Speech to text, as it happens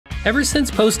Ever since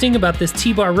posting about this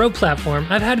T-bar row platform,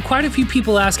 I've had quite a few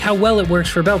people ask how well it works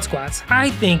for belt squats.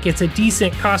 I think it's a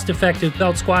decent, cost-effective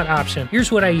belt squat option.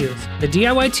 Here's what I use. The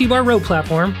DIY T-bar row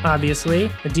platform, obviously,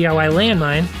 the DIY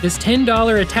landmine, this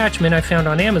 $10 attachment I found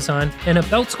on Amazon, and a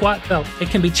belt squat belt. It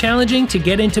can be challenging to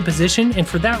get into position, and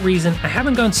for that reason, I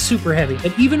haven't gone super heavy.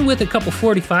 But even with a couple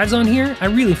 45s on here, I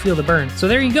really feel the burn. So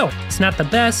there you go. It's not the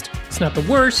best, it's not the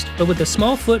worst, but with a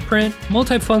small footprint,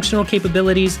 multifunctional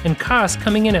capabilities, and cost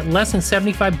coming in at less than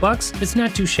 $75, it's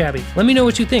not too shabby. Let me know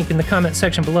what you think in the comment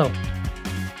section below.